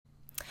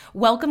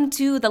Welcome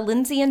to the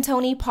Lindsay and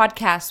Tony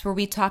podcast, where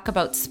we talk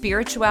about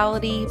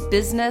spirituality,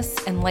 business,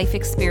 and life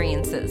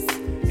experiences.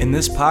 In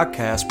this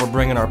podcast, we're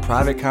bringing our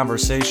private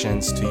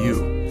conversations to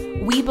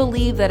you. We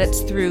believe that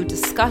it's through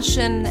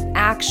discussion,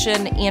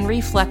 action, and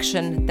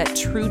reflection that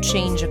true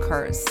change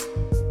occurs.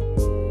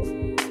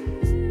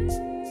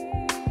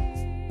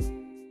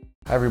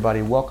 Hi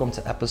everybody, welcome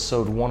to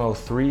episode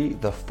 103,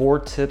 the 4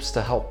 tips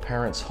to help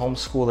parents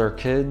homeschool their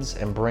kids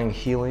and bring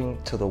healing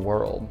to the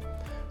world.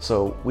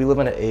 So we live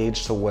in an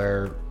age to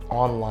where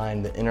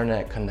online, the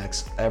internet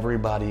connects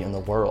everybody in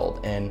the world,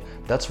 and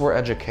that's where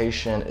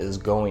education is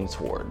going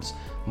towards.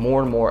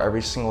 More and more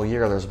every single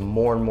year, there's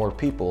more and more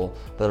people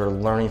that are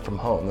learning from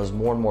home. There's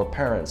more and more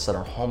parents that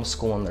are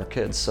homeschooling their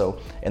kids. So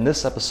in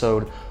this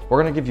episode,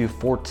 we're gonna give you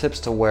 4 tips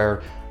to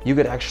where you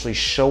could actually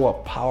show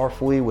up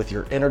powerfully with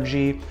your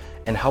energy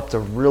and help to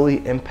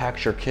really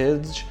impact your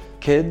kids,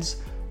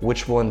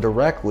 which will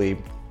indirectly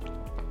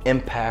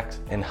impact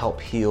and help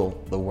heal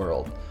the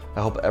world. I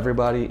hope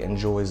everybody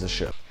enjoys the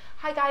show.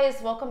 Hi guys,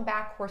 welcome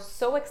back. We're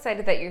so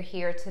excited that you're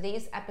here.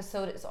 Today's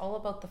episode is all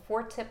about the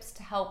 4 tips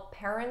to help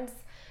parents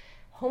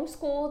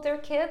homeschool their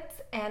kids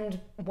and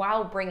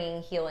while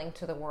bringing healing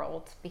to the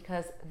world,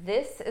 because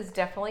this is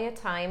definitely a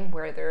time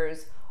where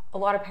there's a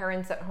lot of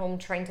parents at home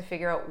trying to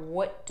figure out,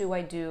 what do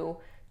I do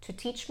to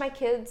teach my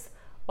kids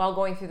while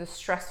going through the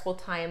stressful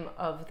time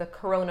of the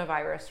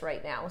coronavirus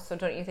right now. So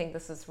don't you think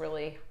this is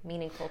really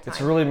meaningful time? It's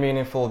really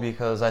meaningful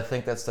because I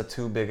think that's the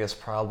 2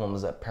 biggest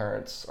problems that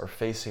parents are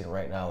facing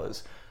right now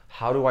is,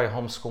 how do I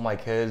homeschool my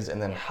kids,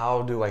 and then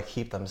how do I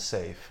keep them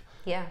safe?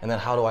 Yeah. And then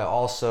how do I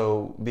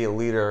also be a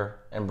leader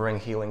and bring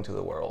healing to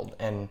the world?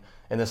 And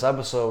in this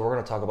episode, we're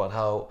going to talk about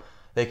how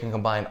they can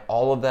combine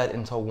all of that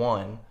into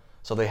one.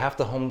 So they have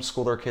to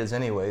homeschool their kids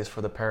anyways,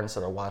 for the parents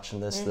that are watching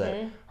this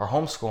that are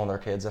homeschooling their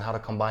kids, and how to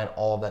combine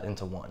all of that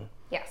into one.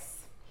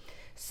 Yes.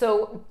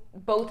 So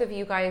most of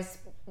you guys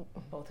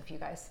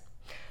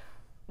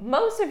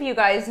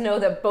know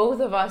that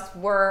both of us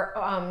were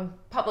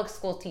public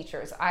school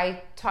teachers.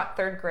 I taught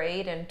 3rd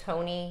grade, and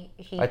Tony,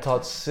 I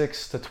taught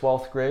 6th to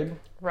 12th grade.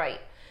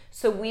 Right.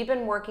 So we've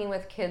been working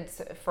with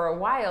kids for a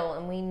while,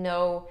 and we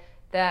know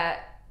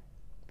that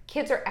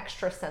kids are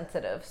extra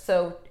sensitive.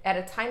 So at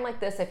a time like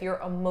this, if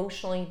you're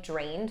emotionally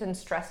drained and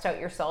stressed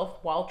out yourself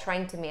while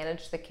trying to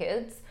manage the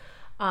kids,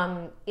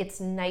 it's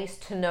nice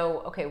to know,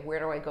 okay, where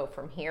do I go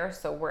from here?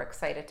 So we're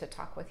excited to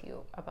talk with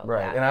you about that.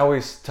 Right, and I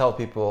always tell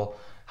people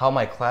how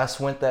my class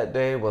went that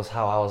day was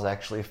how I was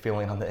actually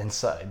feeling on the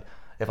inside.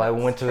 If I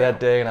went to that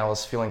day and I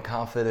was feeling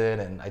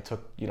confident and I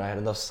took, I had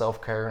enough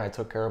self-care and I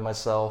took care of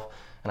myself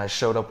and I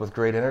showed up with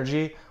great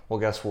energy, well,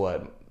 guess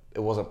what?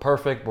 It wasn't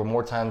perfect, but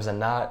more times than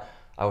not,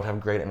 I would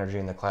have great energy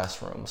in the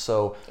classroom.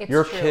 So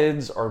your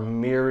kids are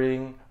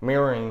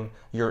mirroring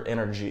your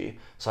energy.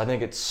 So I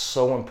think it's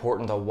so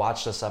important to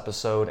watch this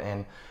episode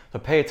and to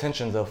pay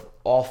attention to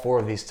all 4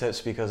 of these tips,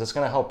 because it's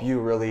going to help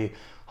you really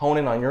hone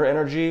in on your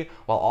energy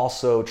while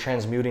also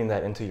transmuting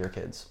that into your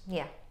kids.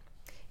 Yeah,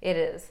 it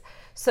is.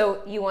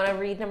 So you want to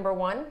read number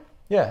 1?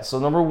 Yeah, so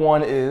number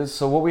 1 is,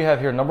 so what we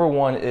have here, number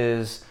 1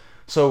 is,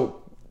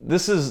 so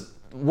this is,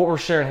 what we're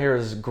sharing here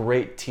is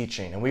great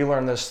teaching. And we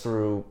learned this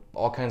through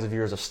all kinds of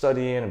years of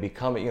studying and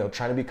becoming,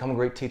 trying to become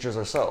great teachers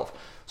ourselves.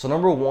 So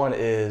number 1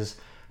 is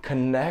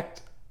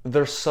connect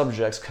their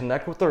subjects,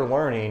 connect what they're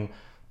learning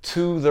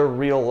to their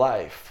real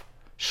life.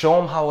 Show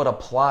them how it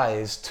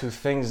applies to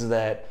things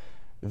that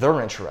they're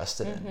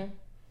interested in.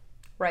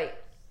 Right.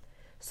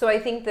 So I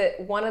think that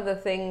one of the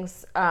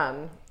things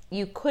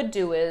you could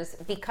do is,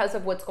 because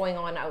of what's going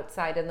on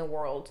outside in the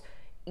world,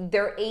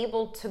 they're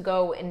able to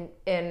go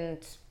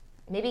and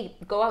maybe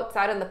go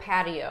outside on the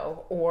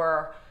patio,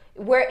 or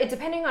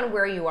depending on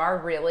where you are,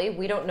 really.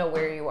 We don't know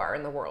where you are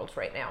in the world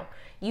right now.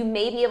 You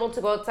may be able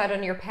to go outside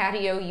on your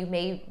patio. You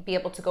may be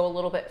able to go a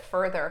little bit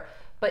further,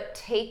 but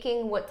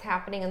taking what's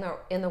happening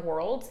in the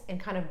world and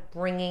kind of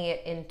bringing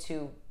it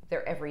into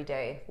their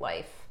everyday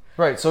life.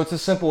 Right, so it's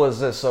as simple as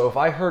this. So if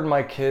I heard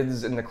my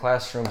kids in the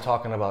classroom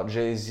talking about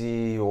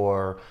Jay-Z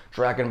or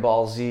Dragon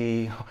Ball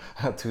Z,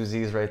 2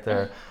 Z's right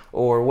there,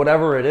 or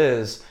whatever it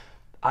is,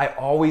 I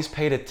always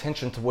paid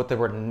attention to what they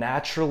were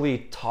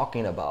naturally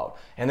talking about.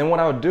 And then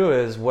what I would do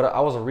is, I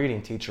was a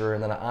reading teacher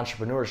and then an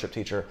entrepreneurship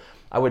teacher.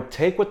 I would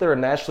take what they were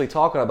naturally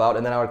talking about,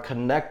 and then I would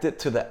connect it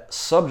to the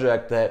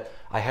subject that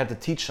I had to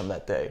teach them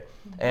that day.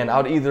 And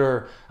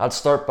I'd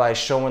start by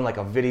showing like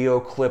a video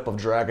clip of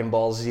Dragon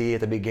Ball Z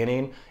at the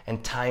beginning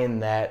and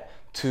tying that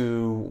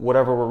to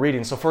whatever we're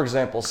reading. So for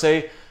example,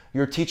 say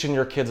you're teaching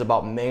your kids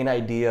about main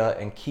idea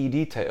and key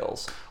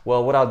details.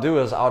 Well, what I'll do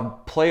is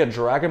I'll play a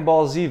Dragon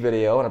Ball Z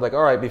video, and I'm like,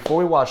 all right, before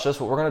we watch this,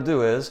 what we're gonna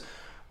do is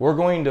we're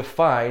going to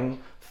find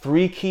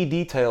 3 key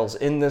details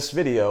in this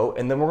video,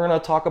 and then we're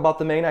gonna talk about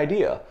the main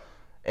idea.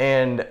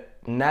 And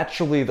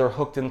naturally they're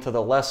hooked into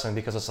the lesson,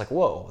 because it's like,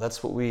 whoa,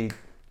 that's what we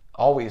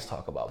always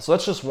talk about. So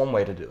that's just one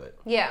way to do it.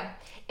 Yeah.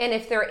 And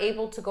if they're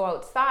able to go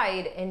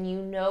outside, and you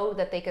know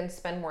that they can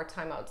spend more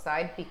time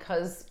outside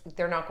because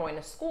they're not going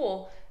to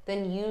school,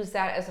 then use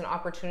that as an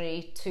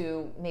opportunity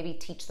to maybe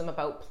teach them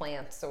about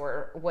plants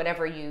or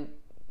whatever you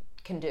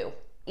can do.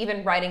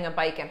 even riding a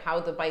bike and how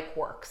the bike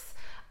works.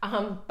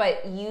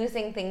 But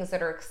using things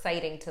that are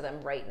exciting to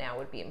them right now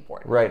would be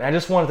important. Right. And I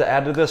just wanted to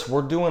add to this,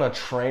 we're doing a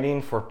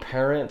training for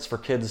parents, for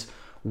kids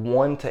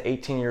 1 to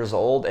 18 years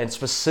old, and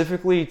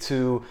specifically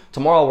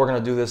tomorrow we're going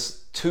to do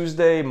this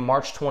Tuesday,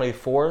 March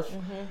 24th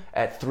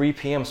at 3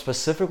 p.m.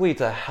 specifically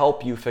to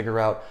help you figure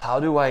out, how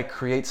do I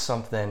create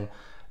something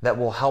that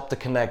will help to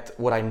connect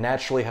what I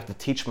naturally have to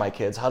teach my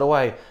kids? How do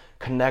I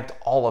connect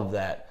all of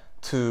that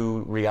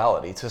to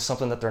reality, to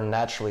something that they're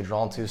naturally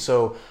drawn to?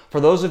 So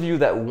for those of you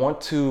that want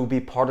to be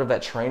part of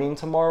that training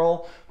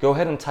tomorrow, go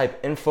ahead and type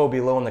info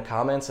below in the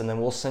comments, and then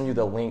we'll send you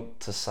the link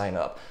to sign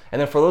up. And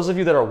then for those of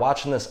you that are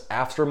watching this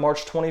after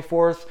March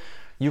 24th,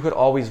 you could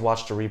always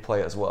watch the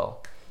replay as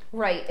well.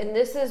 Right, and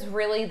this is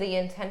really the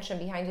intention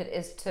behind it,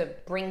 is to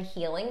bring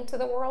healing to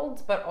the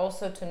world, but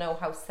also to know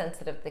how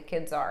sensitive the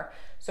kids are.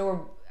 So we're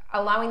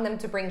allowing them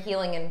to bring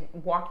healing and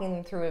walking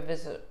them through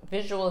a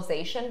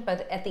visualization,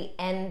 but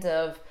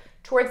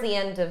towards the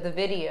end of the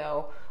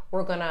video,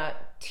 we're gonna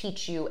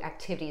teach you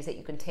activities that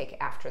you can take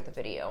after the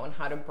video and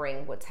how to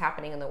bring what's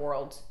happening in the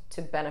world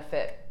to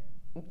benefit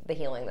the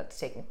healing that's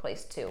taking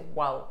place too,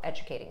 while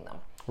educating them.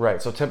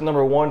 Right, so tip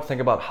number 1, think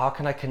about, how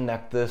can I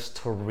connect this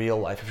to real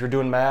life? If you're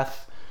doing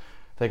math,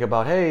 think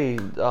about, hey,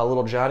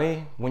 little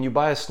Johnny, when you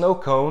buy a snow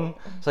cone,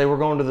 say we're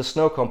going to the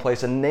snow cone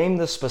place, and name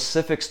the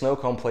specific snow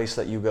cone place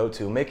that you go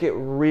to. Make it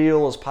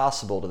real as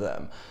possible to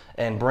them,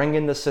 and bring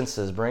in the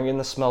senses, bring in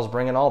the smells,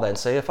 bring in all that. And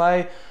say, if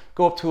I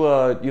go up to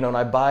and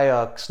I buy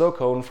a snow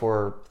cone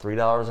for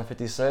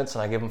 $3.50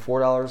 and I give them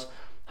 $4,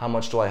 how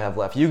much do I have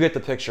left? You get the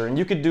picture. And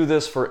you could do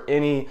this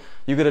you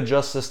could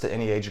adjust this to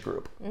any age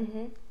group.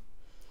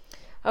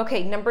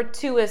 Okay, number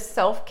 2 is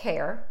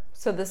self-care.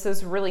 So this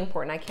is really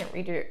important. I can't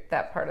read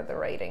that part of the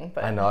writing,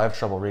 but I know, I have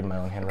trouble reading my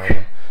own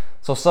handwriting.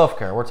 So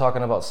self-care, we're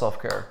talking about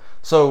self-care.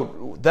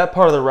 So that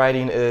part of the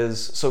writing is,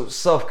 so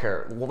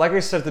self-care. Well, like I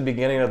said at the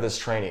beginning of this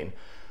training,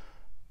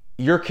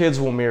 your kids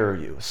will mirror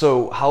you.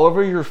 So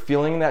however you're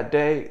feeling that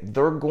day,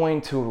 they're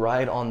going to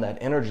ride on that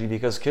energy,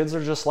 because kids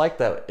are just like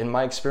that. In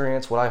my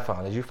experience, what I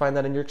found. Did you find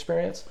that in your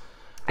experience?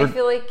 I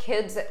feel like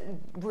kids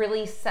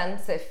really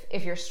sense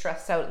if you're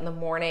stressed out in the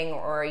morning,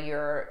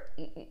 or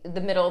the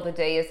middle of the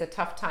day is a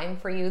tough time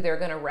for you, they're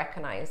going to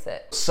recognize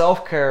it.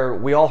 Self-care,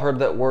 we all heard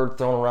that word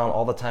thrown around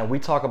all the time. We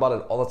talk about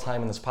it all the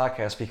time in this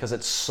podcast because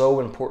it's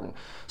so important.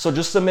 So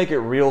just to make it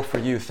real for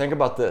you, think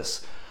about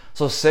this.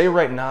 So say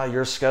right now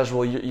your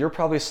schedule, you're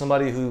probably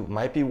somebody who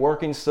might be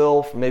working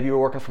still, maybe you're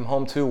working from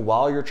home too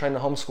while you're trying to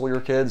homeschool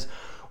your kids,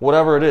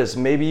 whatever it is.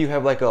 Maybe you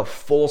have like a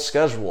full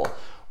schedule.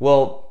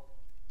 Well,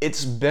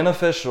 it's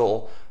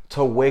beneficial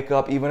to wake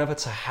up, even if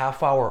it's a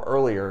half hour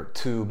earlier,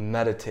 to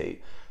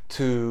meditate,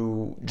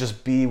 to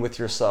just be with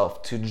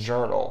yourself, to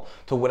journal,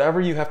 to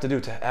whatever you have to do,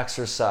 to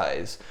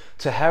exercise,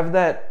 to have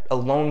that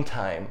alone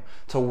time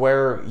to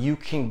where you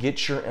can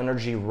get your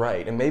energy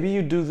right. And maybe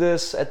you do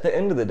this at the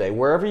end of the day.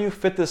 Wherever you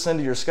fit this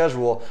into your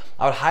schedule,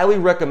 I would highly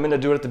recommend to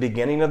do it at the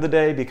beginning of the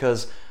day,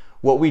 because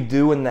what we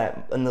do in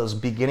those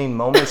beginning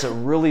moments, it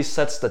really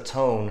sets the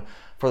tone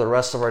for the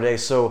rest of our day.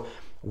 So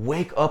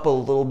wake up a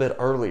little bit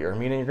earlier,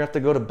 meaning you're gonna have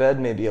to go to bed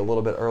maybe a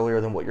little bit earlier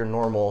than what you're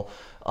normal,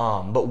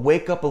 but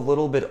wake up a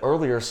little bit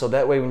earlier, so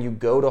that way when you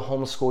go to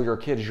homeschool your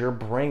kids, you're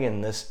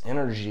bringing this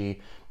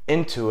energy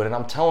into it, and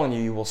I'm telling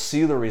you, you will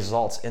see the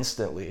results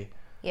instantly.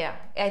 Yeah,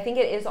 I think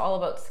it is all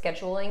about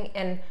scheduling,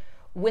 and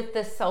with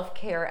this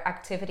self-care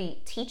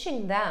activity,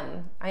 teaching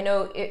them, I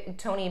know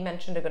Tony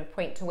mentioned a good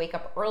point, to wake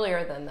up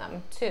earlier than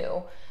them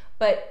too,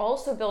 but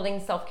also building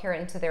self-care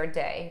into their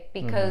day,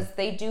 because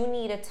they do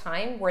need a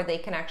time where they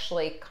can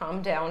actually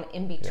calm down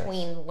in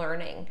between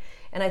learning.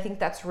 And I think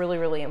that's really,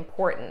 really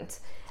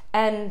important.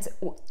 And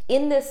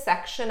in this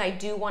section, I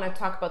do want to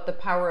talk about the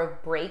power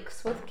of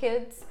breaks with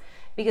kids,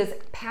 because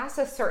past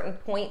a certain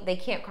point, they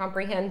can't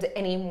comprehend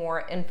any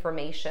more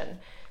information.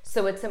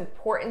 So it's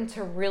important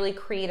to really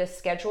create a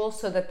schedule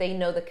so that they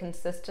know the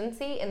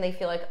consistency and they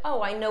feel like,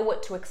 oh, I know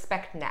what to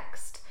expect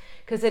next.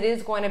 Because it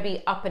is going to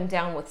be up and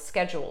down with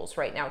schedules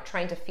right now,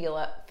 trying to feel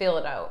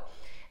it out.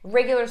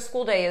 Regular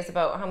school day is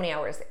about how many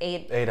hours?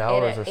 8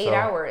 hours or so. 8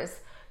 hours.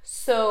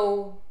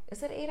 So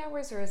is it 8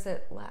 hours or is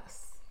it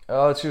less?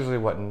 Oh, it's usually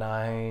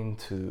 9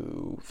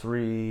 to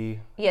 3,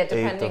 yeah,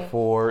 depending. 8 to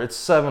 4. It's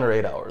 7 or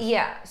 8 hours.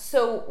 Yeah.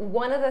 So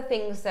one of the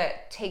things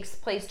that takes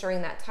place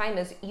during that time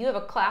is you have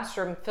a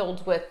classroom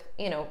filled with,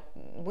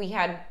 we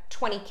had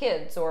 20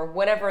 kids or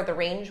whatever the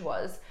range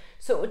was.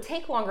 So it would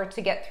take longer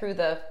to get through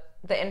the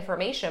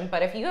information,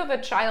 but if you have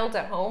a child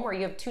at home or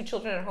you have 2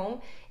 children at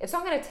home, it's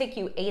not going to take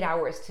you 8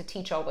 hours to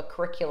teach all the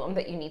curriculum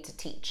that you need to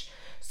teach.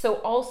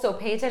 So also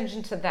pay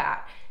attention to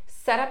that.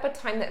 Set up a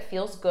time that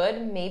feels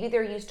good. Maybe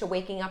they're used to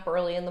waking up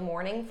early in the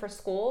morning for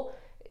school,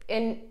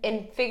 and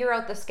figure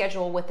out the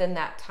schedule within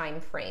that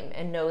time frame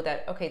and know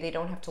that, okay, they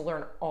don't have to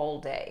learn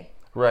all day.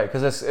 Right,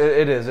 because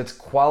it's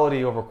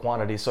quality over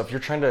quantity. So if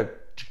you're trying to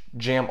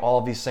jam all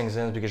of these things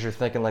in because you're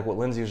thinking like what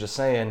Lindsay was just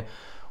saying,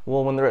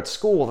 well, when they're at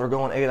school, they're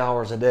going 8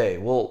 hours a day.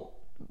 Well,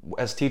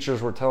 as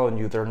teachers, we're telling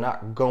you they're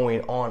not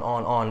going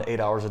on 8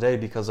 hours a day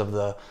because of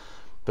the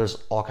there's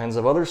all kinds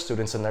of other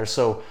students in there.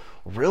 So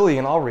really,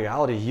 in all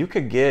reality, you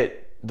could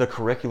get the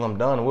curriculum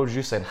done, what would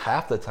you say, in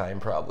half the time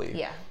probably?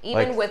 Yeah,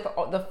 even with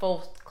the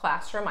full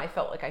classroom, I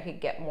felt like I could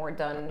get more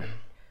done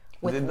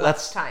with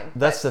less time.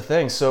 That's the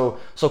thing. So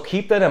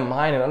keep that in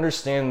mind and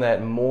understand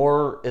that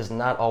more is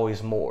not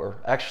always more.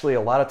 Actually,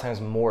 a lot of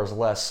times more is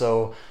less.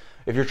 So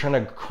if you're trying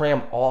to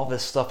cram all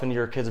this stuff into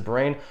your kid's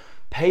brain,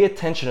 pay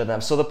attention to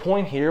them. So the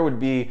point here would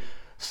be,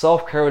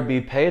 self-care would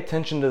be, pay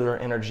attention to their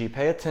energy,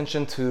 pay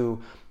attention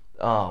to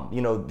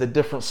the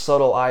different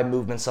subtle eye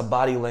movements, the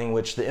body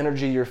language, the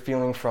energy you're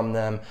feeling from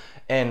them,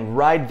 and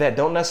ride that.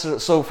 Don't necessarily,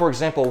 so for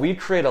example, we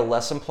create a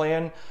lesson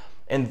plan,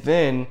 and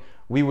then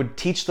we would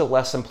teach the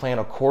lesson plan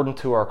according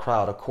to our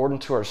crowd, according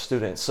to our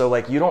students. So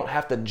like, you don't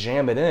have to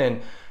jam it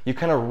in. You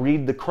kind of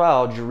read the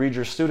crowd, you read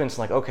your students,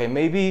 like, okay,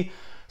 maybe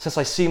since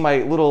I see my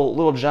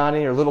little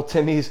Johnny or little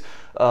Timmy's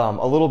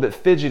a little bit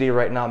fidgety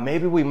right now,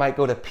 maybe we might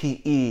go to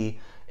PE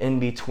in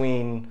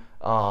between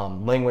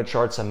language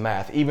arts and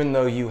math, even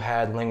though you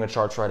had language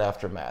arts right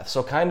after math.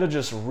 So kind of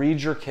just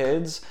read your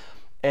kids,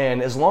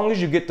 and as long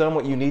as you get done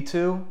what you need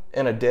to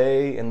in a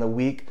day, in the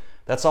week,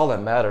 that's all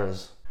that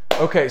matters.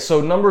 Okay, so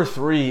number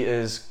 3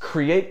 is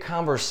create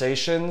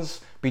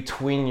conversations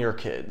between your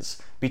kids,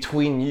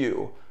 between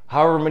you,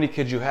 however many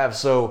kids you have.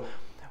 So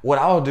what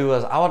I would do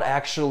is I would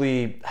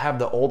actually have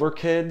the older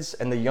kids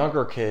and the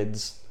younger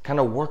kids kind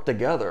of work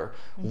together.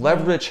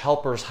 Leverage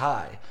helpers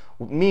high,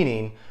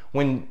 meaning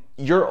when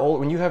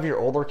you have your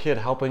older kid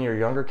helping your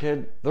younger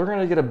kid, they're going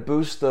to get a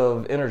boost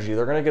of energy.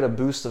 They're going to get a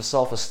boost of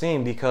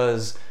self-esteem,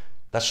 because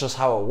that's just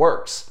how it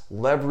works.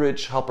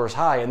 Leverage helpers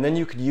high, and then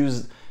you could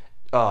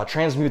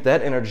transmute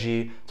that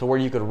energy to where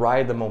you could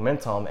ride the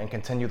momentum and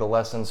continue the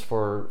lessons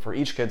for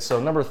each kid. So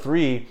number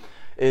 3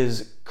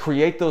 is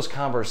create those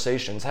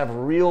conversations. Have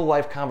real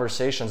life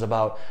conversations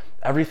about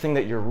everything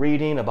that you're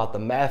reading, about the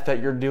math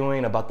that you're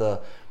doing, about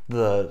the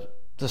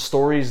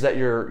stories that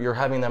you're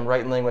having them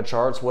write in language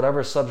arts,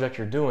 whatever subject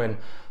you're doing.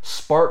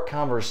 Spark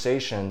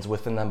conversations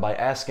within them by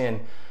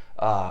asking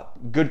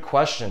good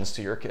questions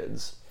to your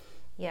kids.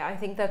 Yeah, I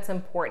think that's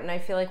important. I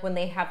feel like when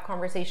they have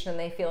conversation and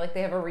they feel like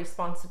they have a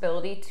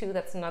responsibility too,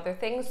 that's another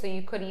thing. So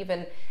you could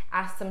even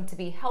ask them to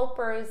be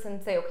helpers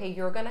and say, okay,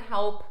 you're going to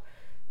help,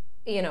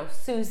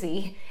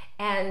 Susie,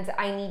 and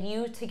I need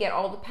you to get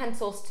all the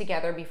pencils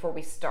together before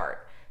we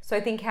start. So I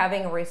think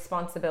having a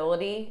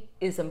responsibility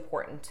is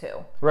important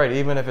too. Right,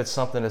 even if it's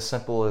something as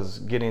simple as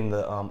getting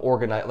the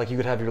organize, like you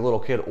could have your little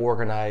kid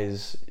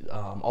organize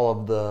all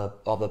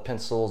of the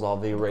pencils, all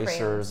the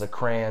erasers, the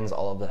crayons,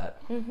 all of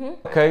that.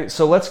 Okay,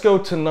 so let's go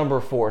to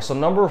number 4. So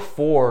number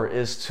 4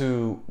 is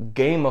to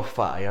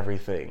gamify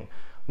everything,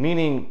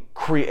 meaning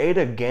create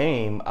a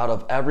game out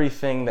of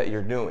everything that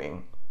you're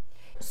doing.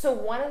 So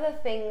one of the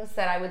things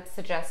that I would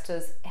suggest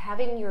is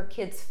having your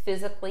kids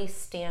physically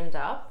stand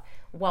up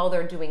while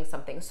they're doing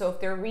something. So if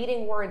they're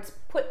reading words,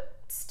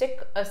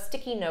 stick a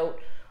sticky note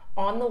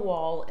on the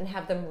wall and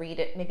have them read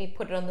it. Maybe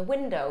put it on the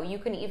window. You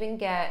can even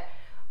get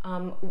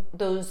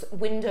the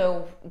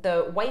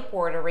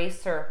whiteboard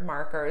eraser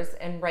markers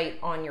and write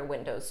on your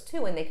windows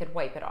too, and they could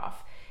wipe it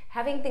off.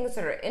 Having things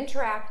that are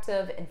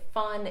interactive and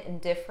fun and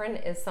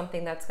different is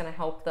something that's going to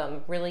help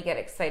them really get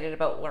excited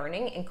about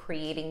learning and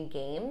creating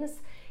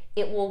games.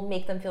 It will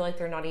make them feel like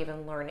they're not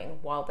even learning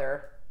while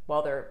they're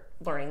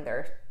learning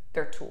their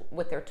tool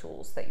with their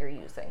tools that you're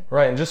using.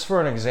 Right, and just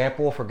for an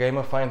example for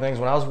gamifying things,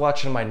 when I was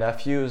watching my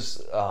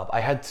nephews, we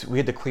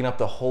had to clean up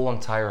the whole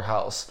entire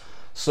house.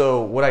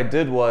 So what I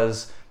did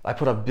was I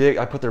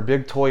put their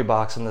big toy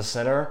box in the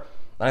center,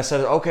 and I said,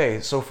 okay,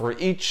 so for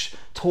each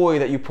toy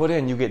that you put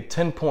in, you get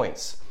 10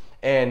 points.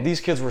 And these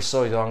kids were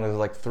so young, they were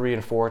like 3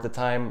 and 4 at the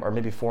time, or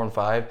maybe 4 and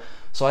 5.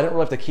 So I didn't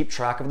really have to keep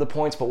track of the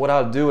points, but what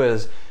I would do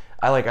is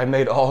I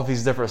made all of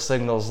these different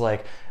signals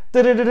like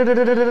boom,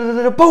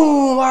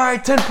 all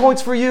right, 10 points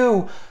for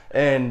you,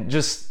 and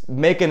just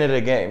making it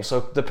a game.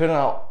 So depending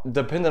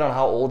on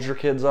how old your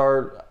kids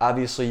are,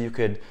 obviously you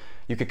could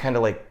kind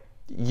of like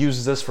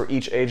use this for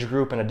each age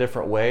group in a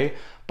different way.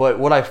 But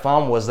what I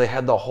found was they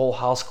had the whole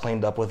house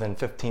cleaned up within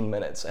 15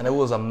 minutes, and it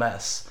was a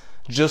mess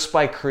just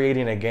by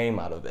creating a game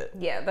out of it.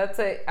 Yeah,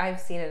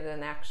 I've seen it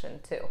in action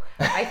too.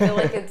 I feel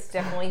like it's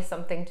definitely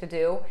something to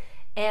do.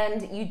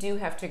 And you do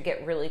have to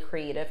get really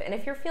creative. And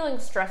if you're feeling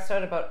stressed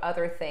out about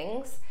other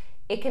things,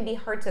 it can be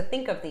hard to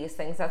think of these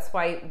things. That's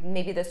why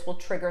maybe this will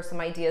trigger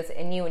some ideas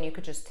in you, and you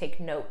could just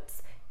take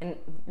notes and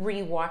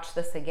re-watch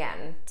this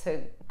again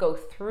to go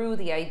through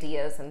the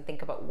ideas and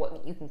think about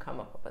what you can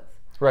come up with.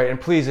 Right, and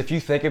please, if you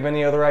think of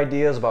any other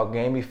ideas about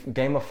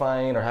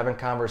gamifying or having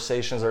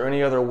conversations or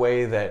any other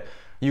way that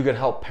you could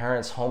help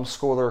parents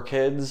homeschool their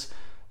kids,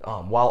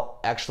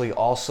 while actually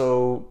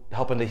also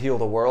helping to heal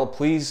the world,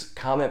 please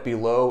comment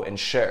below and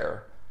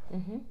share.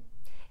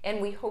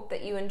 And we hope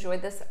that you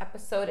enjoyed this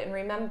episode. And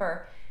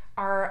remember,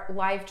 our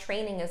live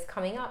training is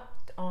coming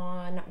up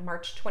on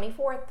March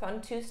 24th on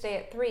Tuesday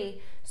at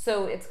 3.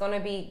 So it's going to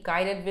be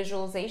guided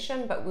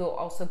visualization, but we'll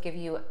also give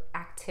you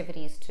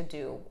activities to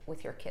do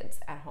with your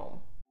kids at home.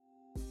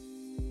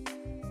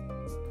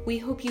 We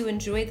hope you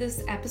enjoyed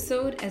this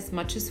episode as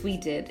much as we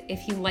did.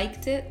 If you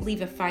liked it,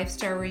 leave a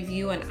 5-star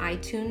review on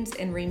iTunes,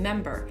 and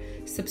remember,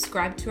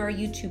 subscribe to our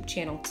YouTube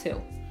channel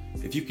too.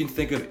 If you can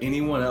think of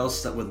anyone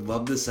else that would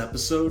love this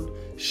episode,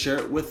 share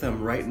it with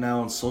them right now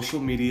on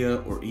social media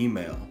or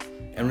email.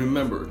 And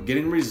remember,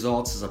 getting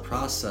results is a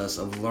process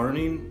of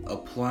learning,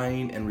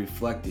 applying, and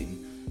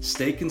reflecting.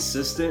 Stay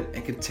consistent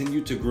and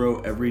continue to grow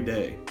every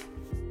day.